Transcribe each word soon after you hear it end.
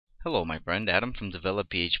Hello, my friend. Adam from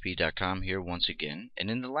developphp.com here once again.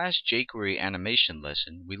 And in the last jQuery animation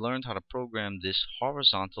lesson, we learned how to program this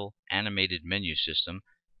horizontal animated menu system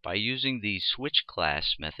by using the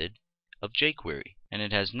switchClass method of jQuery. And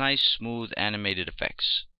it has nice, smooth, animated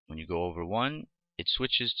effects. When you go over one, it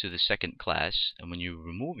switches to the second class, and when you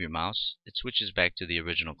remove your mouse, it switches back to the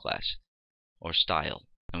original class, or style.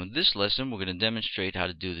 And with this lesson, we're going to demonstrate how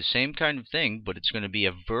to do the same kind of thing, but it's going to be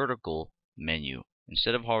a vertical menu.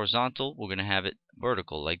 Instead of horizontal, we're going to have it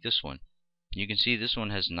vertical, like this one. You can see this one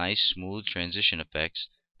has nice, smooth transition effects,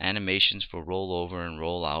 animations for roll over and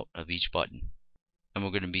roll out of each button. And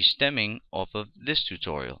we're going to be stemming off of this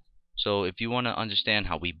tutorial. So if you want to understand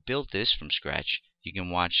how we built this from scratch, you can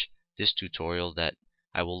watch this tutorial that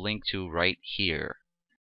I will link to right here.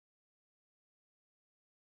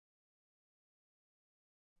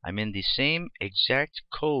 I'm in the same exact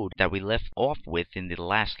code that we left off with in the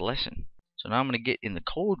last lesson. So now I'm going to get in the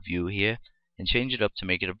code view here and change it up to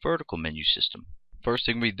make it a vertical menu system. First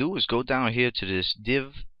thing we do is go down here to this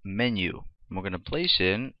div menu. And we're going to place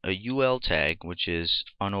in a UL tag, which is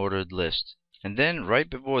unordered list. And then right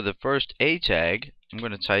before the first A tag, I'm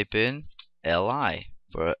going to type in LI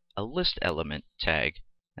for a list element tag.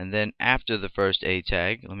 And then after the first A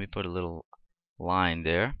tag, let me put a little line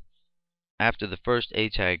there. After the first A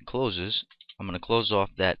tag closes, I'm going to close off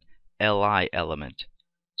that LI element.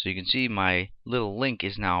 So you can see my little link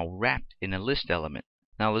is now wrapped in a list element.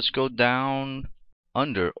 Now let's go down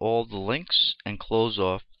under all the links and close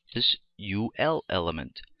off this UL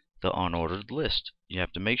element, the unordered list. You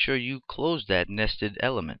have to make sure you close that nested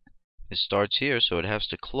element. It starts here, so it has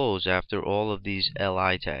to close after all of these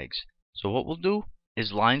LI tags. So what we'll do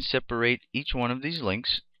is line separate each one of these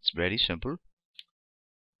links. It's very simple.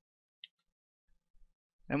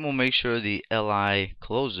 And we'll make sure the LI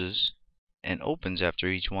closes and opens after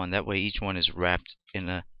each one. That way each one is wrapped in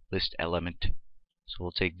a list element. So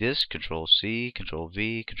we'll take this, Control C, Control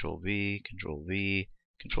V, Control V, Control V,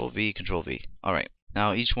 Control V, Control V. Alright,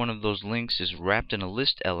 now each one of those links is wrapped in a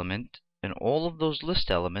list element, and all of those list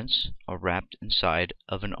elements are wrapped inside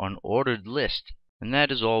of an unordered list. And that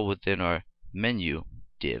is all within our menu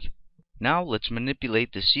div. Now let's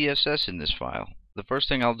manipulate the CSS in this file. The first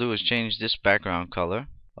thing I'll do is change this background color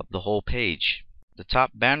of the whole page. The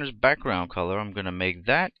top banner's background color, I'm going to make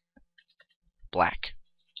that black.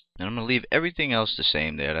 And I'm going to leave everything else the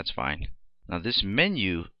same there, that's fine. Now this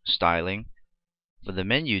menu styling for the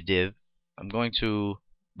menu div, I'm going to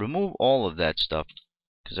remove all of that stuff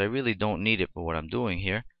because I really don't need it for what I'm doing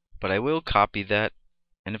here. But I will copy that,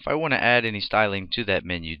 and if I want to add any styling to that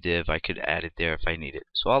menu div, I could add it there if I need it.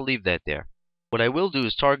 So I'll leave that there. What I will do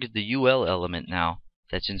is target the UL element now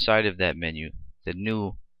that's inside of that menu, the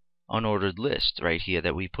new unordered list right here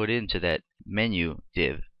that we put into that menu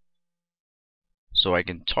div. So I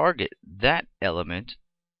can target that element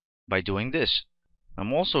by doing this.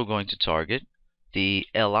 I'm also going to target the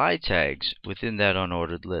LI tags within that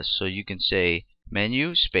unordered list. So you can say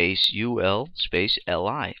menu space UL space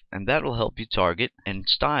LI, and that will help you target and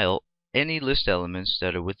style any list elements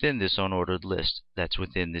that are within this unordered list that's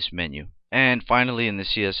within this menu. And finally in the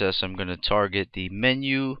CSS, I'm going to target the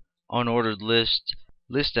menu unordered list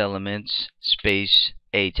elements space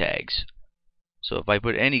A tags. So if I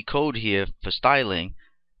put any code here for styling,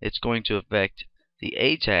 it's going to affect the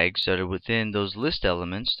A tags that are within those list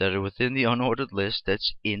elements that are within the unordered list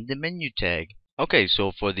that's in the menu tag. Okay,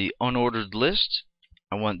 so for the unordered list,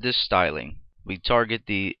 I want this styling. We target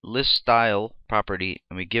the list style property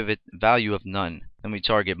and we give it value of none. Then we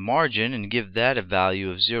target margin and give that a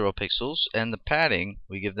value of 0 pixels, and the padding,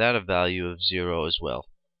 we give that a value of 0 as well.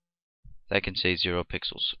 That can say 0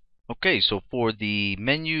 pixels. Okay, so for the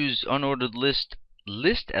menu's unordered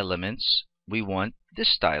list elements, we want this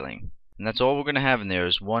styling. And that's all we're going to have in there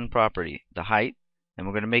is one property, the height, and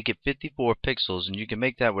we're going to make it 54 pixels, and you can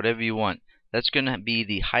make that whatever you want. That's going to be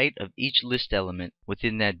the height of each list element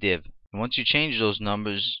within that div. And once you change those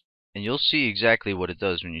numbers, and you'll see exactly what it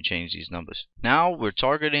does when you change these numbers. Now we're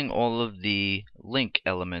targeting all of the link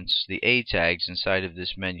elements, the A tags inside of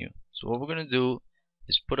this menu. So what we're going to do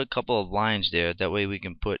is put a couple of lines there. That way we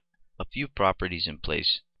can put a few properties in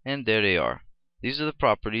place. And there they are. These are the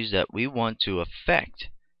properties that we want to affect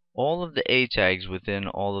all of the A tags within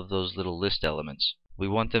all of those little list elements. We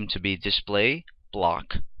want them to be display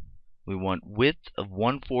block. We want width of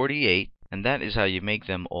 148, and that is how you make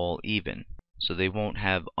them all even. So they won't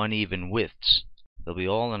have uneven widths. They'll be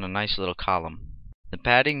all in a nice little column. The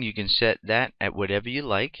padding, you can set that at whatever you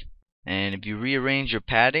like. And if you rearrange your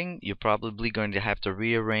padding, you're probably going to have to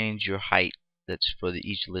rearrange your height that's for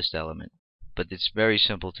each list element. But it's very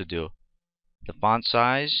simple to do. The font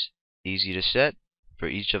size, easy to set. for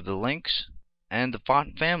each of the links and the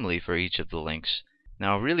font family for each of the links.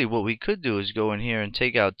 Now really what we could do is go in here and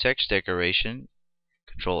take out text decoration,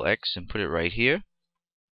 Control X, and put it right here,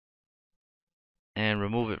 and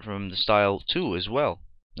remove it from the style 2 as well.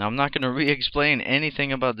 Now I'm not going to re-explain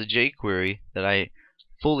anything about the jQuery that I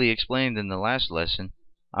fully explained in the last lesson.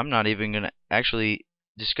 I'm not even going to actually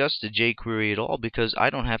discuss the jQuery at all because I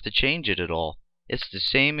don't have to change it at all. It's the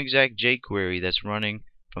same exact jQuery that's running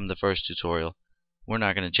from the first tutorial. We're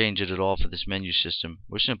not going to change it at all for this menu system.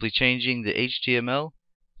 We're simply changing the HTML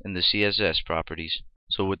and the CSS properties.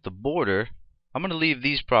 So with the border, I'm going to leave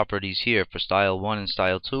these properties here for style 1 and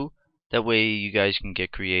style 2. That way you guys can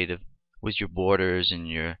get creative with your borders and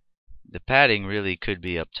the padding really could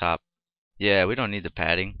be up top. Yeah, we don't need the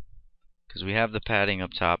padding because we have the padding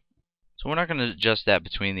up top. So we're not going to adjust that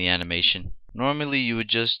between the animation. Normally you would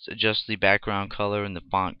just adjust the background color and the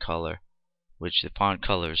font color, which the font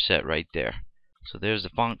color is set right there. So there's the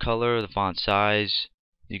font color, the font size.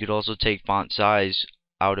 You could also take font size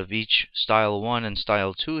out of each style 1 and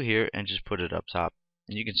style 2 here and just put it up top.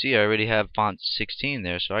 And you can see I already have font 16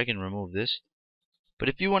 there, so I can remove this. But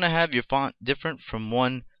if you want to have your font different from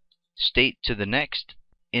one state to the next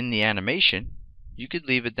in the animation, you could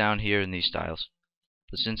leave it down here in these styles.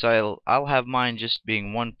 But since I'll have mine just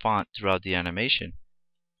being one font throughout the animation,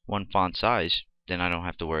 one font size, then I don't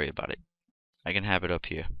have to worry about it. I can have it up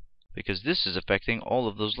here because this is affecting all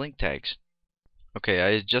of those link tags. Okay, I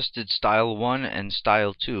adjusted style 1 and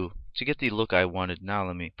style 2 to get the look I wanted. Now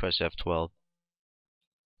let me press F12.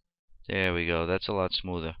 There we go. That's a lot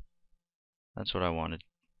smoother. That's what I wanted.